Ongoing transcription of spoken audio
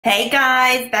Hey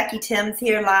guys, Becky Thames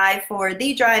here live for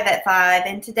The Drive at 5,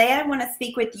 and today I want to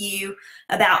speak with you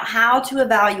about how to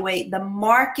evaluate the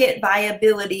market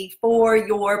viability for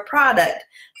your product.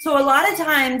 So a lot of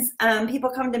times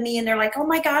people come to me and they're like, oh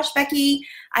my gosh, Becky,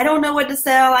 I don't know what to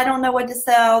sell, I don't know what to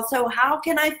sell, so how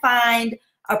can I find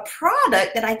a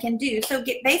product that I can do? So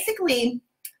basically,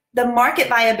 the market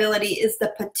viability is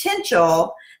the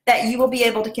potential that you will be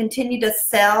able to continue to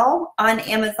sell on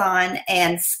Amazon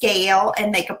and scale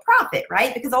and make a profit,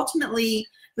 right? Because ultimately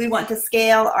we want to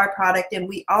scale our product and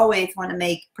we always want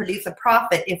to produce a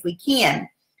profit if we can.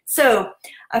 So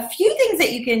a few things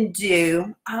that you can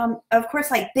do, of course,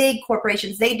 like big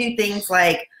corporations, they do things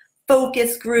like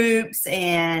focus groups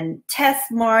and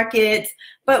test markets.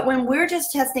 But when we're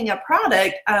just testing a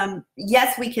product,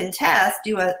 yes, we can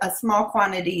do a small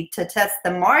quantity to test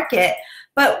the market,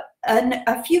 but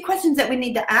a few questions that we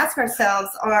need to ask ourselves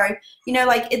are,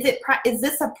 like, is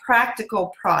this a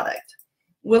practical product?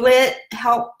 Will it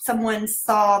help someone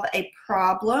solve a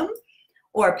problem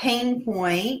or a pain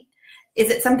point? Is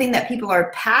it something that people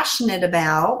are passionate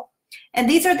about? And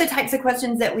these are the types of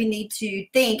questions that we need to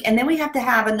think. And then we have to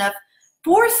have enough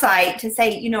foresight to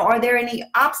say, are there any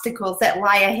obstacles that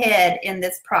lie ahead in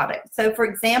this product? So for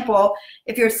example,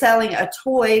 if you're selling a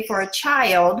toy for a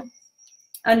child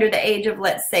under the age of,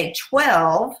 let's say,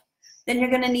 12, then you're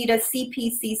going to need a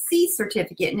CPCC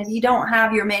certificate. And if you don't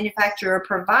have your manufacturer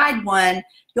provide one,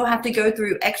 you'll have to go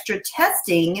through extra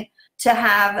testing to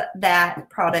have that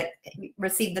product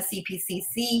receive the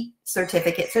CPCC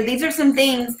certificate. So these are some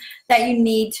things that you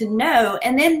need to know.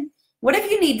 And then what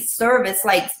if you need service?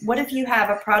 Like, what if you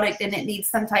have a product and it needs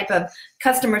some type of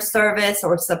customer service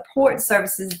or support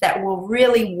services that will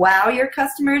really wow your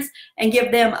customers and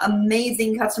give them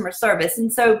amazing customer service?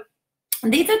 And so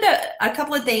these are a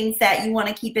couple of things that you want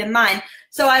to keep in mind.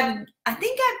 So I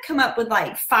think I've come up with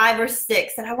like 5 or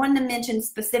 6 that I wanted to mention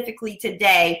specifically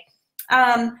today.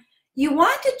 You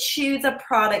want to choose a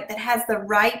product that has the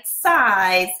right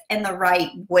size and the right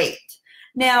weight.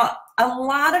 Now, a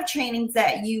lot of trainings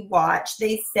that you watch,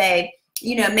 they say,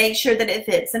 make sure that it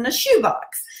fits in a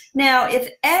shoebox. Now,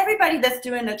 if everybody that's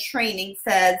doing a training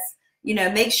says,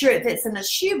 make sure it fits in a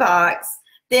shoebox,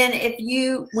 then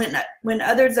when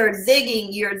others are zigging,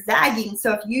 you're zagging.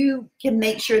 So if you can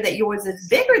make sure that yours is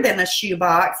bigger than a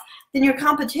shoebox, then your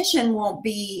competition won't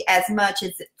be as much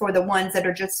as for the ones that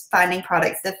are just finding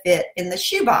products that fit in the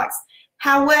shoebox.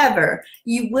 However,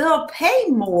 you will pay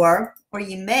more, or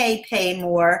you may pay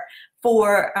more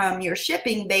for your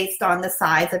shipping based on the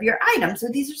size of your item. So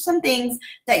these are some things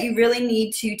that you really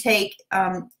need to take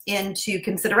into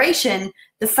consideration,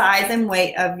 the size and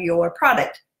weight of your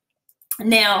product.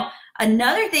 Now,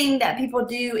 another thing that people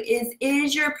do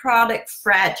is your product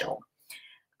fragile?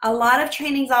 A lot of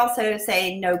trainings also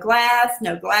say no glass,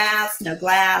 no glass, no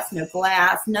glass, no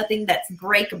glass, nothing that's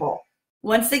breakable.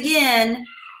 Once again,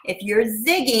 if you're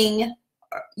zigging,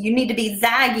 you need to be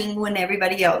zagging when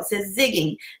everybody else is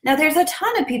zigging. Now, there's a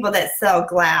ton of people that sell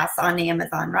glass on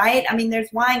Amazon, right? I mean,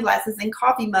 there's wine glasses and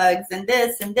coffee mugs and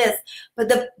this and this. But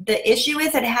the issue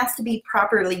is that it has to be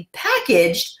properly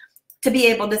packaged to be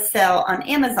able to sell on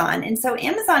Amazon. And so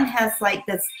Amazon has like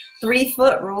this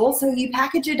 3-foot rule. So you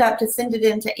package it up to send it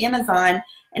into Amazon.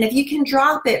 And if you can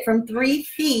drop it from 3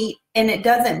 feet and it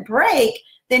doesn't break,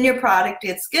 then your product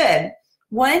is good.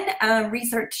 One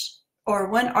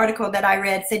one article that I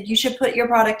read said you should put your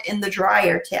product in the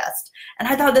dryer test. And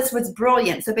I thought this was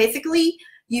brilliant. So basically,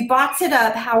 you box it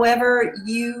up however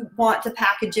you want to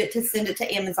package it to send it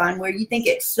to Amazon, where you think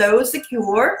it's so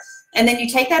secure. And then you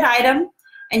take that item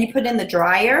and you put it in the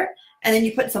dryer, and then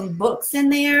you put some books in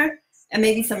there and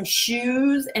maybe some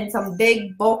shoes and some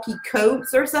big bulky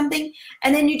coats or something.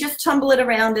 And then you just tumble it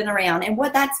around and around. And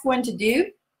what that's going to do,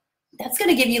 that's going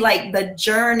to give you like the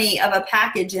journey of a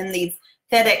package in these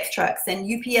FedEx trucks and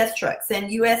UPS trucks and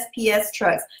USPS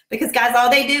trucks, because guys,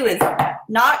 all they do is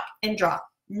knock and drop,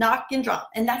 knock and drop,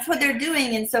 and that's what they're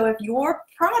doing. And so if your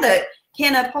product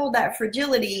can't uphold that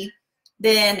fragility,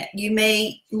 then you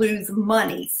may lose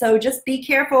money. So just be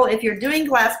careful if you're doing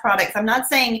glass products. I'm not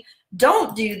saying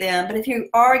don't do them, but if you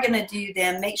are going to do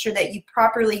them, make sure that you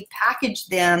properly package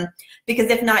them,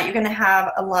 because if not, you're going to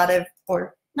have a lot of,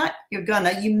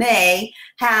 you may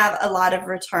have a lot of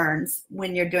returns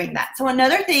when you're doing that. So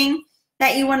another thing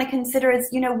that you want to consider is,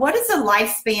 what is the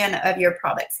lifespan of your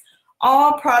products?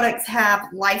 All products have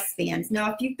lifespans.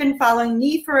 Now, if you've been following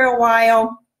me for a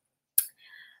while,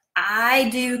 I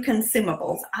do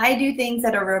consumables. I do things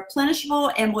that are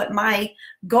replenishable, and what my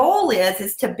goal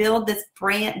is to build this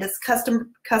brand, this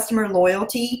customer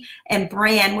loyalty and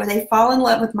brand, where they fall in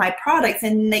love with my products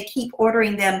and they keep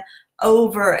ordering them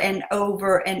over and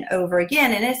over and over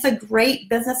again. And it's a great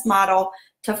business model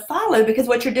to follow, because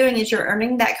what you're doing is you're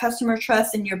earning that customer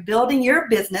trust and you're building your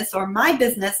business or my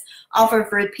business off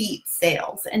of repeat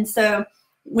sales. And so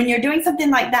when you're doing something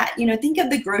like that, you know, think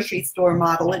of the grocery store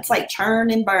model. It's like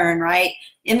churn and burn, right?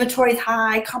 Inventory is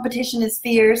high, competition is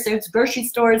fierce. There's grocery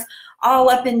stores all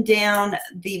up and down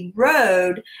the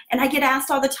road. And I get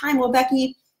asked all the time, well,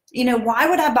 Becky, you know, why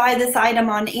would I buy this item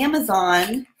on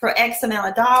Amazon for X amount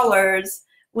of dollars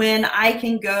when I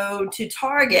can go to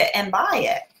Target and buy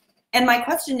it? And my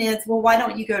question is, well, why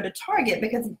don't you go to Target?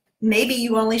 Because maybe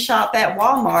you only shop at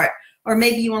Walmart, or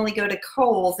maybe you only go to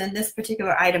Kohl's and this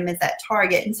particular item is at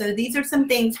Target. And so these are some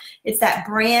things, it's that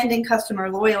brand and customer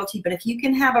loyalty. But if you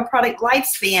can have a product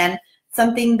lifespan,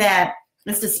 something that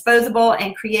is disposable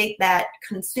and create that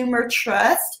consumer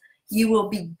trust, you will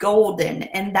be golden.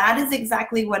 And that is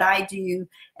exactly what I do.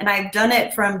 And I've done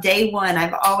it from day one.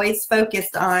 I've always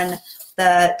focused on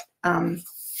the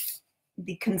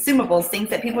consumables, things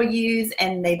that people use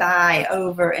and they buy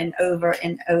over and over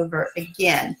and over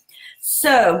again.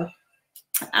 So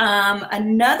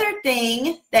another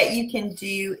thing that you can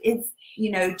do is,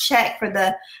 you know, check for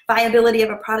the viability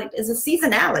of a product is a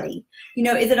seasonality. You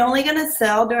know, is it only going to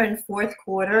sell during fourth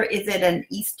quarter? Is it an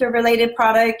Easter related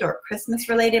product or Christmas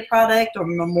related product or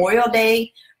Memorial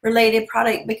Day related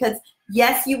product? Because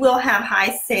yes, you will have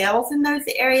high sales in those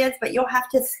areas, but you'll have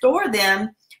to store them,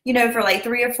 you know, for like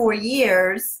 3 or 4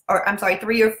 years, or I'm sorry,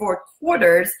 3 or 4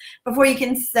 quarters before you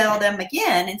can sell them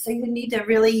again. And so you need to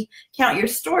really count your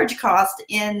storage cost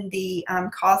in the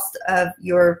cost of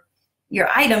your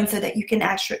item so that you can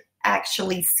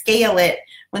actually scale it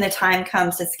when the time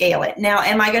comes to scale it. Now,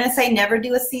 am I going to say never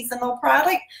do a seasonal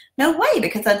product? No way,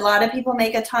 because a lot of people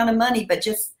make a ton of money, but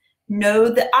just know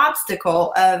the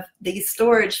obstacle of these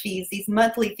storage fees, these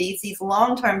monthly fees, these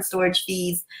long-term storage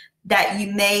fees that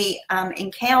you may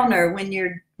encounter when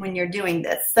you're doing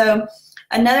this. So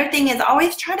another thing is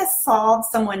always try to solve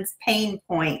someone's pain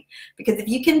point, because if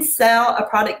you can sell a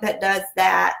product that does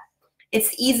that,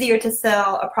 it's easier to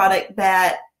sell a product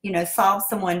that, you know, solves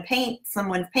someone's pain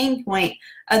point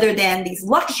other than these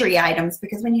luxury items,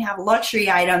 because when you have luxury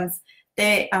items,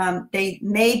 they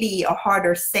may be a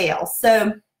harder sale.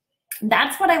 So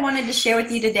that's what I wanted to share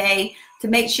with you today, to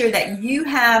make sure that you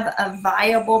have a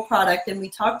viable product. And we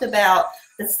talked about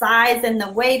the size and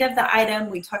the weight of the item.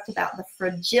 We talked about the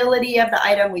fragility of the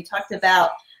item. We talked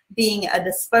about being a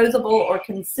disposable or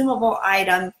consumable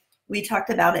item. We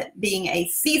talked about it being a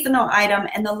seasonal item.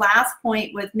 And the last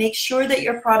point was make sure that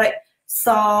your product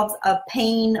solves a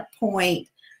pain point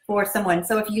for someone.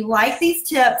 So if you like these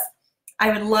tips,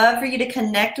 I would love for you to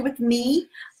connect with me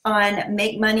on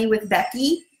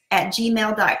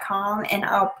makemoneyWithBecky@gmail.com, and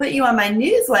I'll put you on my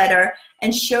newsletter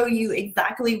and show you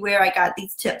exactly where I got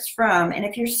these tips from. And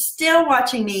if you're still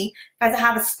watching me, guys, I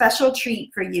have a special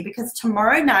treat for you, because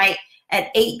tomorrow night at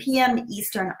 8 p.m.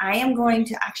 Eastern, I am going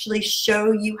to actually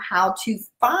show you how to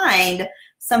find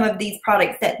some of these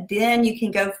products that then you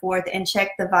can go forth and check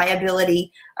the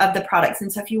viability of the products.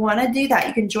 And so if you want to do that,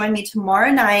 you can join me tomorrow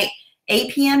night,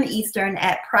 8 p.m. Eastern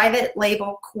at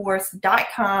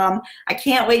privatelabelcourse.com. I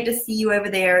can't wait to see you over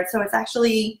there. So it's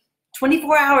actually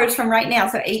 24 hours from right now.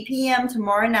 So 8 p.m.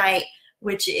 tomorrow night,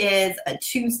 which is a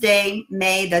Tuesday,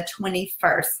 May the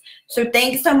 21st. So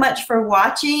thanks so much for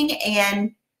watching.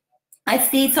 And I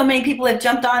see so many people have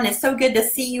jumped on. It's so good to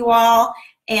see you all.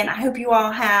 And I hope you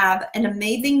all have an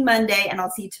amazing Monday. And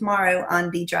I'll see you tomorrow on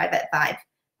The Drive at 5.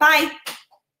 Bye.